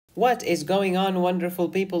What is going on, wonderful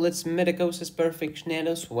people? It's Medicosis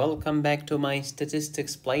Perfectionalis. Welcome back to my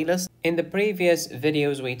statistics playlist. In the previous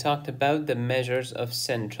videos, we talked about the measures of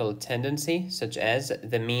central tendency, such as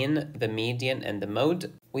the mean, the median, and the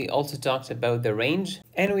mode. We also talked about the range,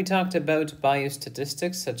 and we talked about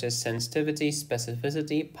biostatistics, such as sensitivity,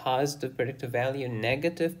 specificity, positive predictive value,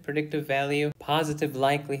 negative predictive value, positive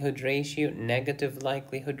likelihood ratio, negative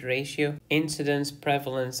likelihood ratio, incidence,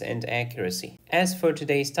 prevalence, and accuracy. As for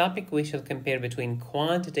today's topic, we shall compare between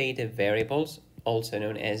quantitative variables, also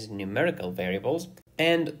known as numerical variables,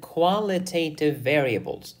 and qualitative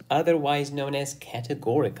variables, otherwise known as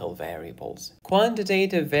categorical variables.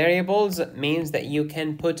 Quantitative variables means that you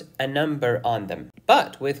can put a number on them,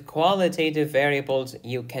 but with qualitative variables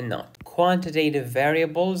you cannot. Quantitative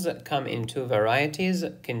variables come in two varieties,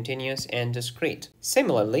 continuous and discrete.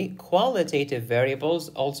 Similarly, qualitative variables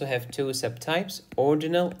also have two subtypes,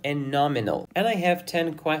 ordinal and nominal. And I have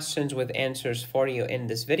 10 questions with answers for you in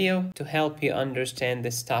this video to help you understand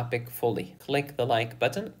this topic fully. Click the like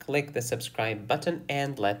button, click the subscribe button,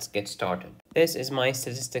 and let's get started. This is my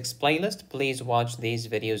statistics playlist. Please watch these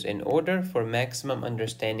videos in order for maximum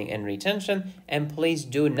understanding and retention, and please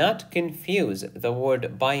do not confuse the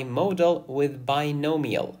word bimodal with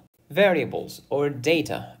binomial. Variables or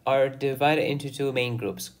data are divided into two main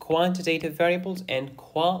groups, quantitative variables and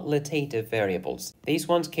qualitative variables. These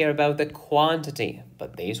ones care about the quantity,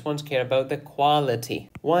 but these ones care about the quality.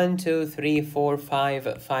 1, 2, 3, 4, 5,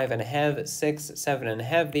 5.5, 6,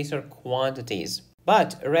 7.5, these are quantities.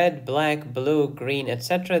 But red, black, blue, green,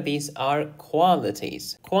 etc., these are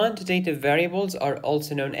qualities. Quantitative variables are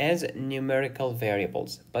also known as numerical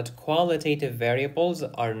variables, but qualitative variables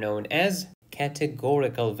are known as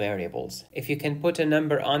categorical variables. If you can put a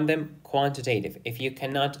number on them, quantitative. If you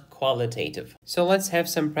cannot, qualitative. So let's have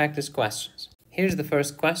some practice questions. Here's the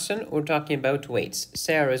first question. We're talking about weights.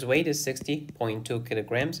 Sarah's weight is 60.2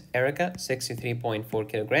 kilograms, Erica 63.4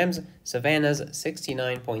 kilograms, Savannah's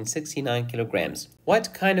 69.69 kilograms.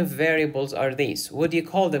 What kind of variables are these? Would you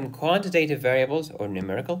call them quantitative variables or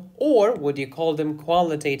numerical? Or would you call them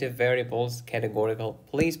qualitative variables, categorical?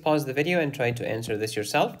 Please pause the video and try to answer this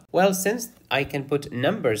yourself. Well, since I can put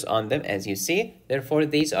numbers on them, as you see, therefore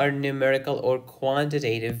these are numerical or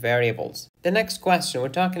quantitative variables. The next question, we're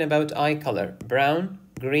talking about eye color, brown,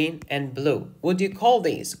 green, and blue. Would you call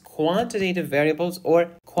these quantitative variables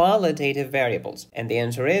or qualitative variables? And the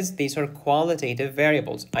answer is, these are qualitative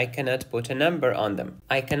variables. I cannot put a number on them.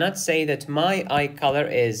 I cannot say that my eye color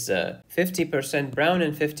is 50% brown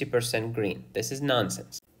and 50% green. This is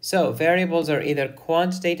nonsense. So variables are either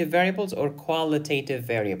quantitative variables or qualitative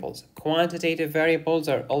variables. Quantitative variables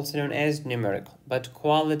are also known as numerical, but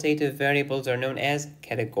qualitative variables are known as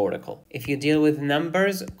categorical. If you deal with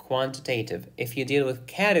numbers, quantitative. If you deal with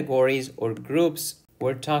categories or groups,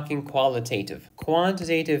 we're talking qualitative.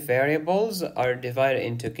 Quantitative variables are divided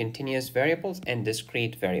into continuous variables and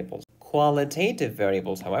discrete variables. Qualitative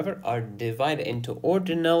variables, however, are divided into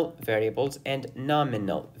ordinal variables and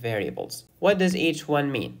nominal variables. What does each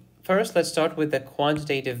one mean? First, let's start with the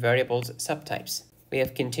quantitative variables subtypes. We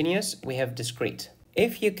have continuous, we have discrete.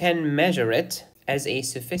 If you can measure it as a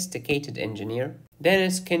sophisticated engineer, then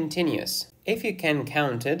it's continuous. If you can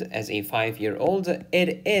count it as a 5-year-old,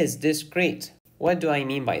 it is discrete. What do I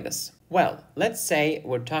mean by this? Well, let's say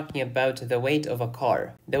we're talking about the weight of a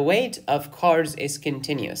car. The weight of cars is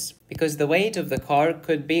continuous because the weight of the car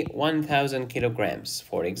could be 1,000 kilograms,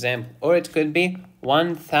 for example, or it could be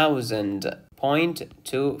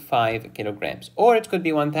 1,000.25 kilograms, or it could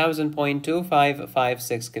be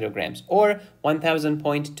 1,000.2556 kilograms, or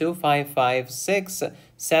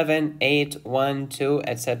 1,000.25567812,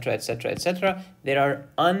 etc., etc., etc. There are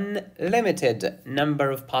unlimited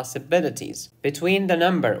number of possibilities. Between the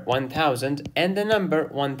number 1,000 and the number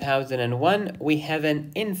 1,001, we have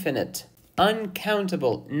an infinite,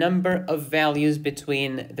 uncountable number of values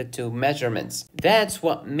between the two measurements. That's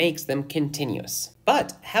what makes them continuous.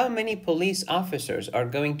 But how many police officers are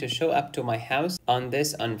going to show up to my house on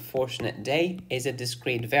this unfortunate day is a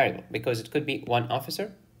discrete variable, because it could be 1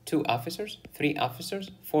 officer, 2 officers, 3 officers,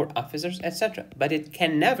 4 officers, etc. But it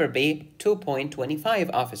can never be 2.25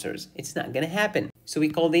 officers. It's not going to happen. So we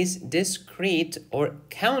call these discrete or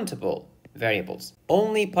countable variables.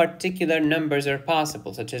 Only particular numbers are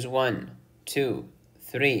possible, such as 1, 2,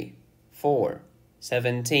 3, 4,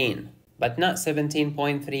 17. But not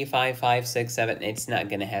 17.35567. It's not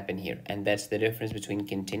going to happen here. And that's the difference between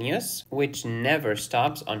continuous, which never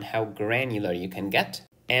stops on how granular you can get,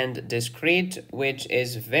 and discrete, which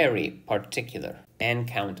is very particular and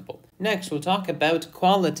countable. Next, we'll talk about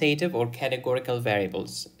qualitative or categorical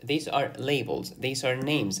variables. These are labels. These are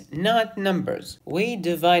names, not numbers. We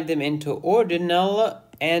divide them into ordinal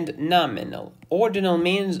and nominal. Ordinal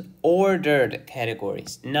means ordered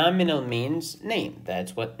categories. Nominal means name.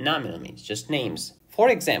 That's what nominal means, just names. For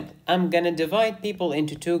example, I'm gonna divide people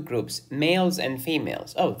into two groups, males and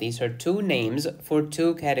females. Oh, these are two names for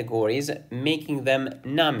two categories, making them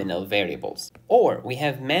nominal variables. Or we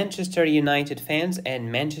have Manchester United fans and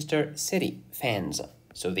Manchester City fans.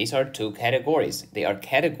 So these are two categories. They are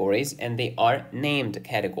categories and they are named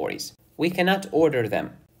categories. We cannot order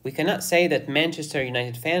them. We cannot say that Manchester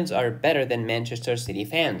United fans are better than Manchester City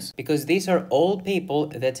fans, because these are all people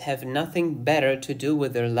that have nothing better to do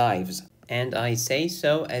with their lives. And I say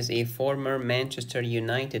so as a former Manchester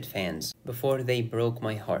United fans before they broke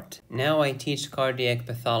my heart. Now I teach cardiac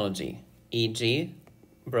pathology, e.g.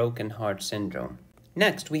 broken heart syndrome.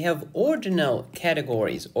 Next, we have ordinal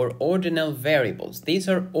categories or ordinal variables. These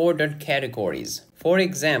are ordered categories. For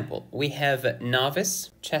example, we have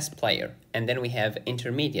novice chess player, and then we have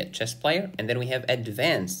intermediate chess player, and then we have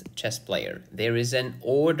advanced chess player. There is an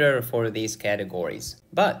order for these categories.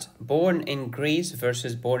 But born in Greece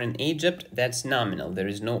versus born in Egypt, that's nominal. There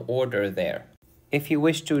is no order there. If you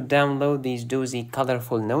wish to download these doozy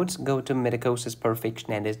colorful notes, go to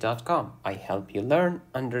medicosisperfectionalis.com. I help you learn,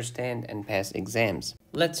 understand, and pass exams.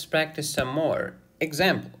 Let's practice some more.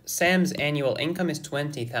 Example, Sam's annual income is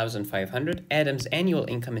 $20,500. Adam's annual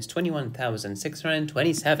income is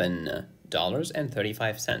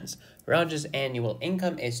 $21,627.35. Roger's annual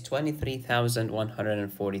income is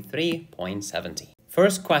 $23,143.70.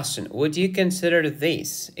 First question, would you consider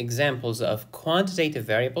these examples of quantitative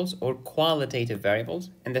variables or qualitative variables?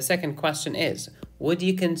 And the second question is, would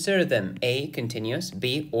you consider them A, continuous,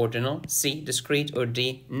 B, ordinal, C, discrete, or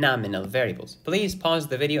D, nominal variables? Please pause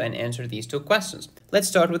the video and answer these two questions. Let's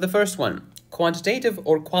start with the first one. Quantitative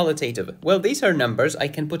or qualitative? Well, these are numbers. I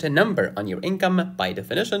can put a number on your income by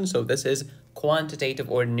definition, so this is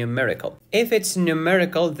quantitative or numerical. If it's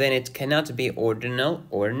numerical, then it cannot be ordinal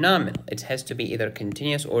or nominal. It has to be either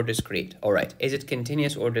continuous or discrete. All right, is it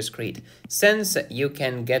continuous or discrete? Since you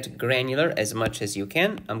can get granular as much as you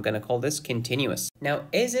can, I'm gonna call this continuous. Now,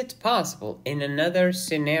 is it possible in another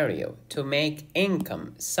scenario to make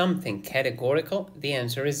income something categorical? The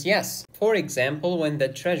answer is yes. For example, when the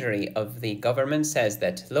treasury of the government says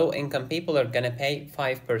that low-income people are gonna pay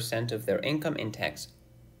 5% of their income in tax.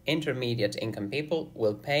 Intermediate income people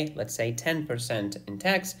will pay, let's say, 10% in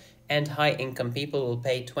tax, and high income people will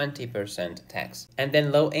pay 20% tax. And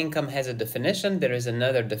then low income has a definition. There is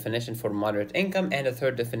another definition for moderate income and a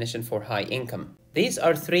third definition for high income. These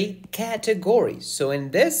are three categories. So in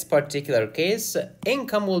this particular case,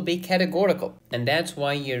 income will be categorical. And that's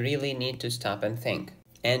why you really need to stop and think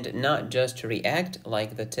and not just react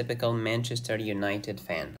like the typical Manchester United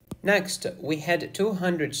fan. Next, we had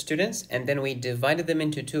 200 students and then we divided them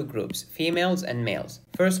into two groups, females and males.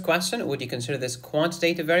 First question, would you consider this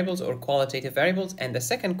quantitative variables or qualitative variables? And the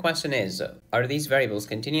second question is, are these variables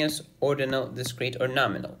continuous, ordinal, discrete, or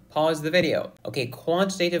nominal? Pause the video. Okay,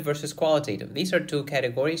 quantitative versus qualitative. These are two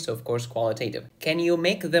categories, so of course qualitative. Can you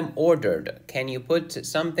make them ordered? Can you put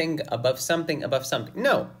something above something above something?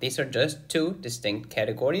 No, these are just two distinct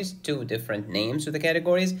categories, two different names for the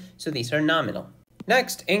categories, so these are nominal.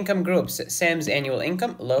 Next, income groups. Sam's annual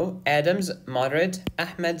income, low. Adam's, moderate.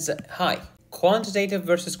 Ahmed's, high. Quantitative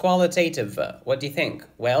versus qualitative. What do you think?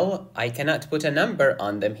 Well, I cannot put a number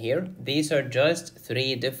on them here. These are just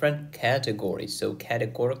three different categories. So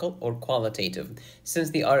categorical or qualitative. Since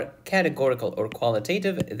they are categorical or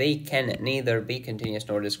qualitative, they can neither be continuous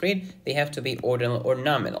nor discrete. They have to be ordinal or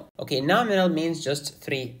nominal. Okay, nominal means just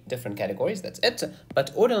three different categories. That's it.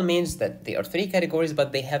 But ordinal means that they are three categories,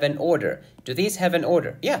 but they have an order. Do these have an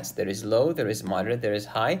order? Yes, there is low, there is moderate, there is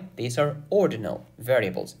high. These are ordinal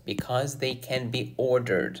variables because they can be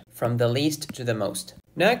ordered from the least to the most.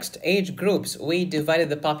 Next, age groups. We divided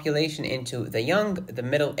the population into the young, the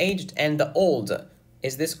middle-aged, and the old.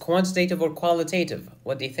 Is this quantitative or qualitative?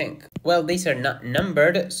 What do you think? Well, these are not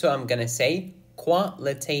numbered, so I'm gonna say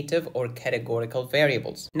qualitative or categorical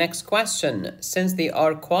variables. Next question. Since they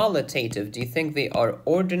are qualitative, do you think they are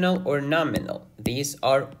ordinal or nominal? These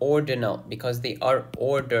are ordinal because they are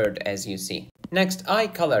ordered, as you see. Next, eye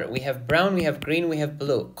color. We have brown, we have green, we have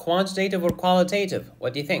blue. Quantitative or qualitative?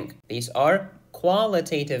 What do you think? These are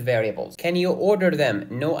qualitative variables. Can you order them?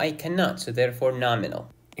 No, I cannot, so therefore nominal.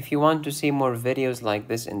 If you want to see more videos like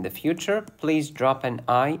this in the future, please drop an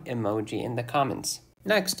eye emoji in the comments.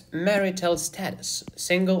 Next, marital status.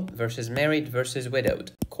 Single versus married versus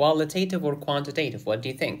widowed. Qualitative or quantitative? What do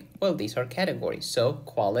you think? Well, these are categories, so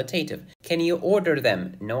qualitative. Can you order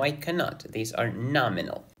them? No, I cannot. These are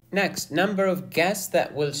nominal. Next, number of guests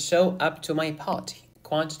that will show up to my party.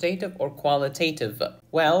 Quantitative or qualitative?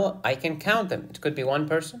 Well, I can count them. It could be 1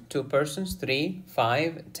 person, 2 persons, 3,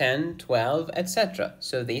 5, 10, 12, etc.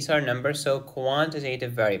 So these are numbers, so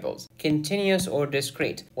quantitative variables. Continuous or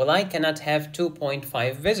discrete? Well, I cannot have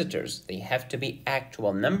 2.5 visitors. They have to be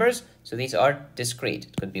actual numbers, so these are discrete.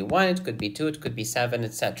 It could be 1, it could be 2, it could be 7,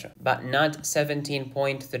 etc. But not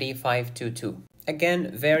 17.3522. Again,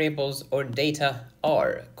 variables or data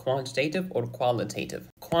are quantitative or qualitative.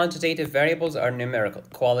 Quantitative variables are numerical.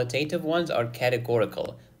 Qualitative ones are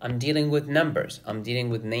categorical. I'm dealing with numbers. I'm dealing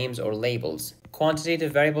with names or labels.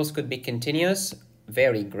 Quantitative variables could be continuous,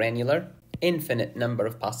 very granular, infinite number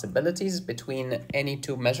of possibilities between any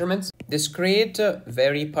 2 measurements. Discrete,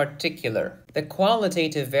 very particular. The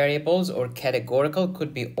qualitative variables or categorical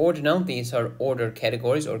could be ordinal. These are order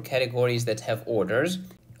categories or categories that have orders.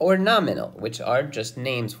 Or nominal, which are just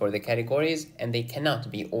names for the categories and they cannot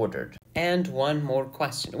be ordered. And one more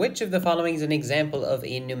question. Which of the following is an example of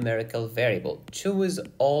a numerical variable? Choose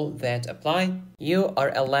all that apply. You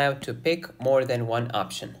are allowed to pick more than 1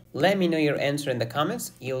 option. Let me know your answer in the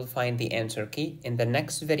comments. You'll find the answer key in the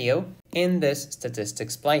next video in this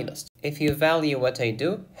statistics playlist. If you value what I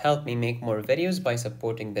do, help me make more videos by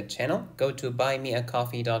supporting the channel. Go to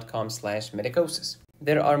buymeacoffee.com/medicosis.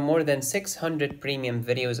 There are more than 600 premium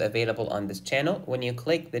videos available on this channel when you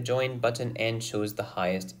click the join button and choose the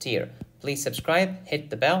highest tier. Please subscribe, hit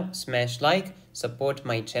the bell, smash like, support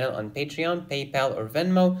my channel on Patreon, PayPal or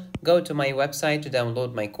Venmo, go to my website to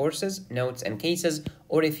download my courses, notes and cases,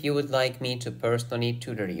 or if you would like me to personally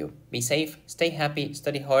tutor you. Be safe, stay happy,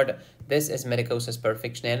 study hard. This is Medicosis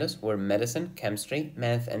Perfectionalis, where medicine, chemistry,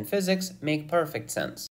 math and physics make perfect sense.